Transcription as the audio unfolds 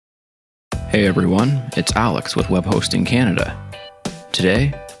Hey everyone, it's Alex with Web Hosting Canada.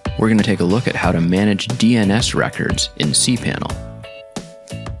 Today, we're going to take a look at how to manage DNS records in cPanel.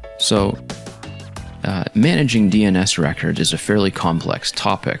 So, managing DNS records is a fairly complex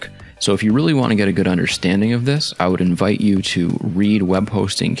topic, so if you really want to get a good understanding of this, I would invite you to read Web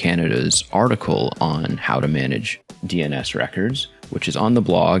Hosting Canada's article on how to manage DNS records, which is on the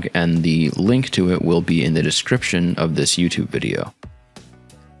blog, and the link to it will be in the description of this YouTube video.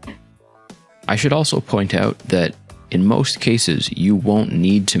 I should also point out that in most cases, you won't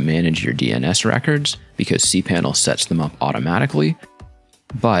need to manage your DNS records because cPanel sets them up automatically.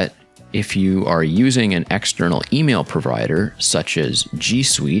 But if you are using an external email provider, such as G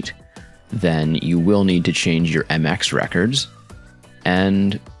Suite, then you will need to change your MX records,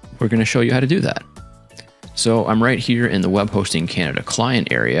 and we're going to show you how to do that. So I'm right here in the Web Hosting Canada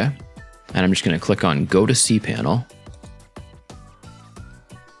client area, and I'm just going to click on Go to cPanel.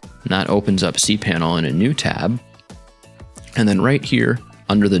 And that opens up cPanel in a new tab. And then right here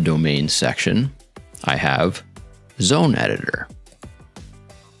under the domain section, I have Zone Editor.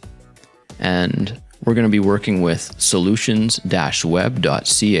 And we're going to be working with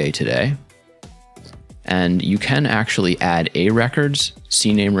solutions-web.ca today. And you can actually add A records,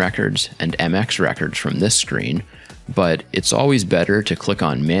 CNAME records, and MX records from this screen, but it's always better to click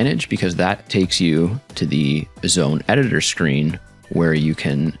on Manage because that takes you to the Zone Editor screen where you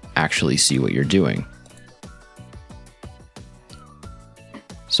can actually see what you're doing.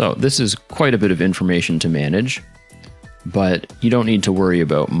 So this is quite a bit of information to manage, but you don't need to worry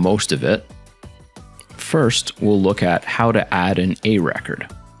about most of it. First, we'll look at how to add an A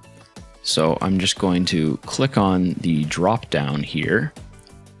record. So I'm just going to click on the drop down here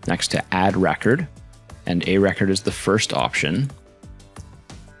next to Add Record, and A record is the first option.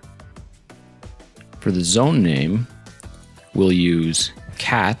 For the zone name, we'll use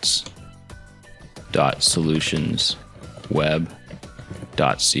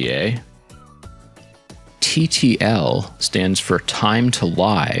cats.solutionsweb.ca. TTL stands for time to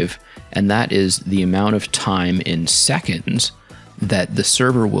live, and that is the amount of time in seconds that the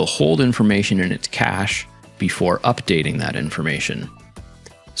server will hold information in its cache before updating that information.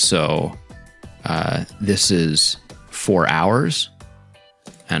 So this is 4 hours,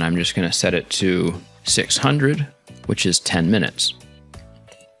 and I'm just going to set it to 600, which is 10 minutes.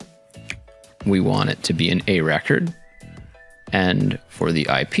 We want it to be an A record. And for the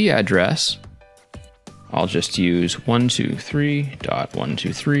IP address, I'll just use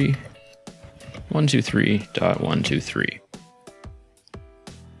 123.123.123.123.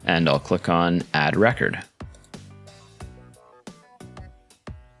 And I'll click on Add Record.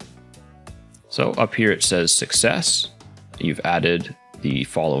 So up here it says Success. You've added the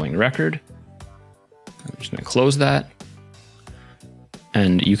following record. I'm just going to close that.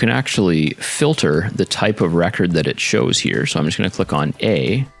 And you can actually filter the type of record that it shows here. So I'm just going to click on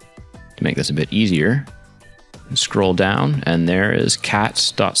A to make this a bit easier. And scroll down, and there is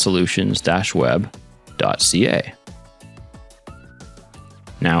cats.solutions-web.ca.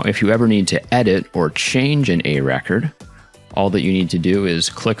 Now, if you ever need to edit or change an A record, all that you need to do is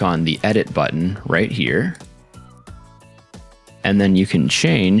click on the Edit button right here. And then you can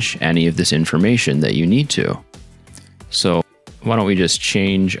change any of this information that you need to. So why don't we just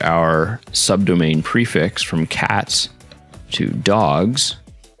change our subdomain prefix from cats to dogs,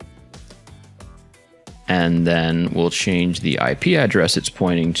 and then we'll change the IP address it's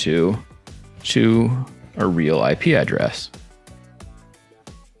pointing to a real IP address.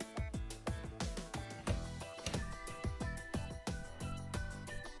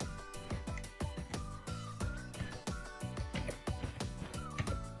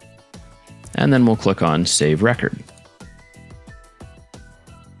 And then we'll click on Save Record.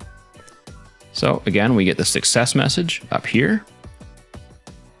 So again, we get the success message up here.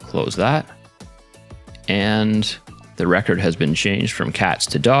 Close that. And the record has been changed from cats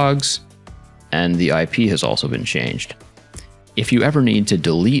to dogs, and the IP has also been changed. If you ever need to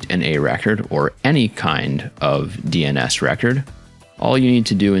delete an A record or any kind of DNS record, all you need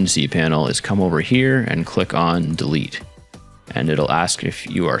to do in cPanel is come over here and click on Delete. And it'll ask if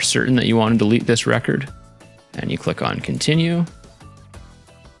you are certain that you want to delete this record, and you click on Continue.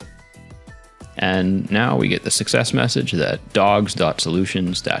 And now we get the success message that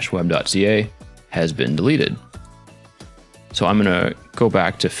dogs.solutions-web.ca has been deleted. So I'm going to go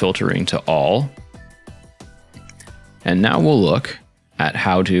back to filtering to all. And now we'll look at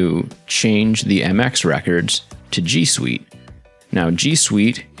how to change the MX records to G Suite. Now, G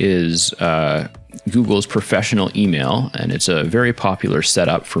Suite is Google's professional email, and it's a very popular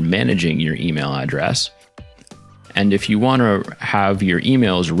setup for managing your email address. And if you want to have your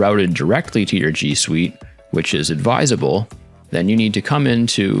emails routed directly to your G Suite, which is advisable, then you need to come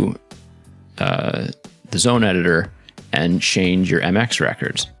into the zone editor and change your MX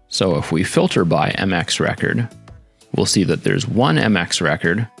records. So if we filter by MX record, we'll see that there's one MX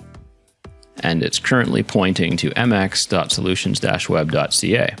record, and it's currently pointing to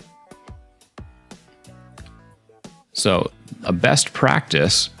mx.solutions-web.ca. So a best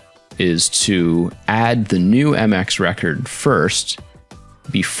practice is to add the new MX record first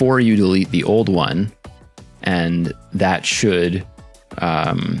before you delete the old one, and that should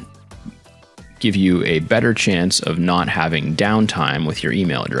give you a better chance of not having downtime with your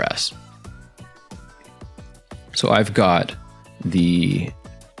email address. So I've got the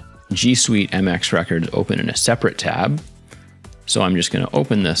G Suite MX records open in a separate tab. So I'm just going to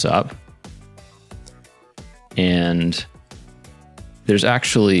open this up, and there's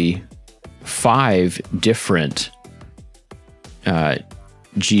actually 5 different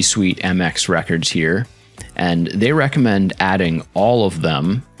G Suite MX records here, and they recommend adding all of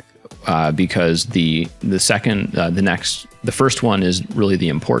them because the first one is really the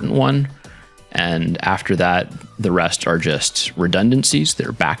important one, and after that the rest are just redundancies.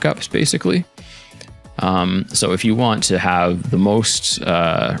 They're backups basically. So if you want to have the most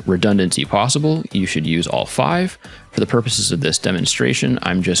redundancy possible, you should use all 5. For the purposes of this demonstration,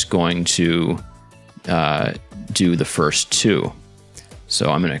 I'm just going to do the first 2.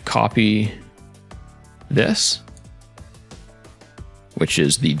 So I'm going to copy this, which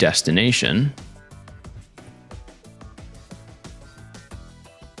is the destination.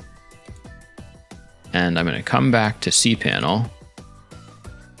 And I'm going to come back to cPanel,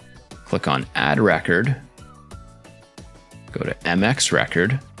 click on Add Record, go to MX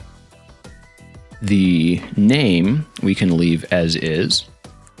Record. The name we can leave as is.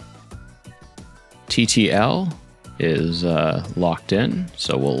 TTL is locked in,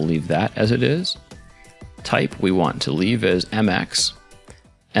 so we'll leave that as it is. Type we want to leave as MX.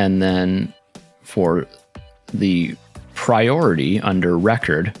 And then for the priority under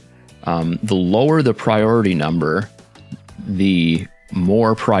record, the lower the priority number, the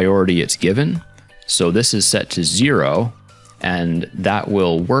more priority it's given. So this is set to 0, and that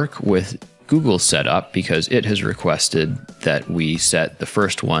will work with Google's setup because it has requested that we set the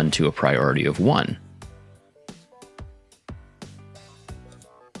first one to a priority of 1.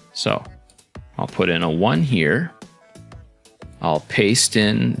 So I'll put in a 1 here. I'll paste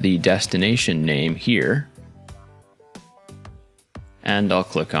in the destination name here, and I'll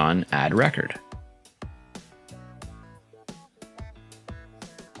click on Add Record.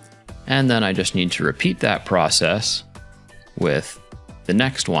 And then I just need to repeat that process with the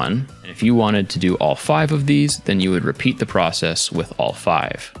next one. And if you wanted to do all 5 of these, then you would repeat the process with all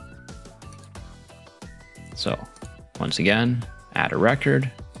 5. So once again, add a record,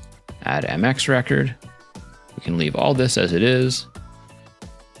 add MX record. We can leave all this as it is.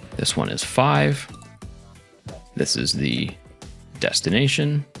 This one is 5. This is the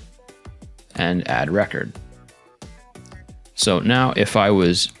destination, and add record. So now if I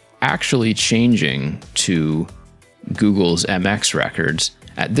was actually changing to Google's MX records,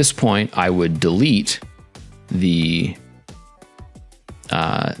 at this point I would delete the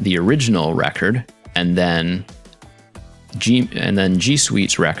original record, and then G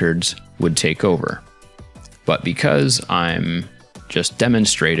Suite's records would take over. But because I'm just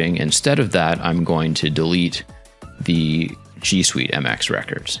demonstrating, instead of that, I'm going to delete the G Suite MX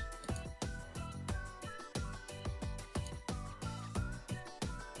records.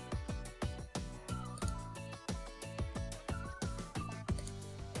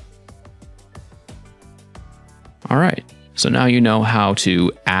 All right, so now you know how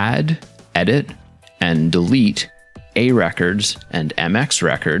to add, edit, and delete A records and MX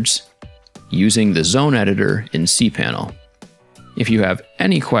records using the zone editor in cPanel. If you have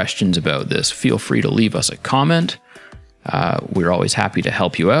any questions about this, feel free to leave us a comment. We're always happy to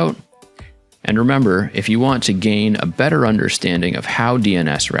help you out. And remember, if you want to gain a better understanding of how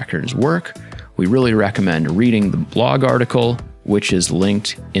DNS records work, we really recommend reading the blog article, which is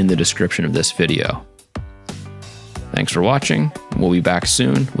linked in the description of this video. Thanks for watching. We'll be back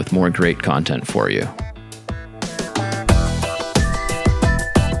soon with more great content for you.